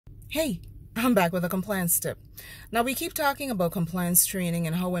Hey, I'm back with a compliance tip. Now, we keep talking about compliance training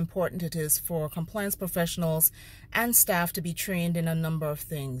and how important it is for compliance professionals and staff to be trained in a number of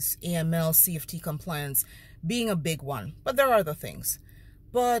things, AML, CFT compliance being a big one, but there are other things.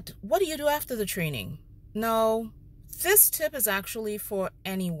 But what do you do after the training? Now, this tip is actually for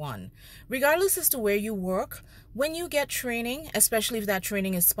anyone, regardless as to where you work. When you get training, especially if that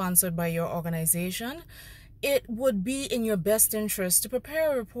training is sponsored by your organization, it would be in your best interest to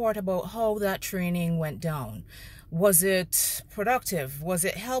prepare a report about how that training went down. Was it productive? Was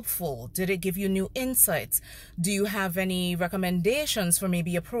it helpful? Did it give you new insights? Do you have any recommendations for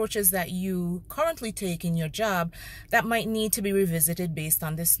maybe approaches that you currently take in your job that might need to be revisited based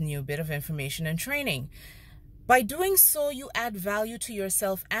on this new bit of information and training? By doing so, you add value to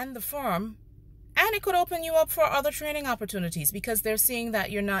yourself and the firm, and it could open you up for other training opportunities because they're seeing that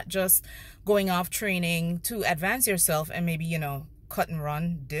you're not just going off training to advance yourself and maybe, cut and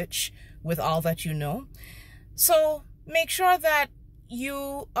run, ditch with all that you know. So make sure that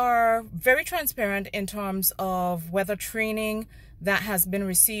you are very transparent in terms of whether training that has been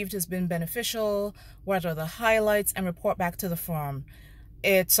received has been beneficial, what are the highlights, and report back to the firm.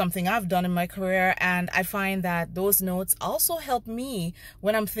 It's something I've done in my career, and I find that those notes also help me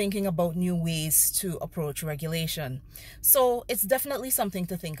when I'm thinking about new ways to approach regulation. So it's definitely something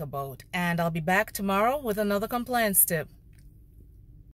to think about, and I'll be back tomorrow with another compliance tip.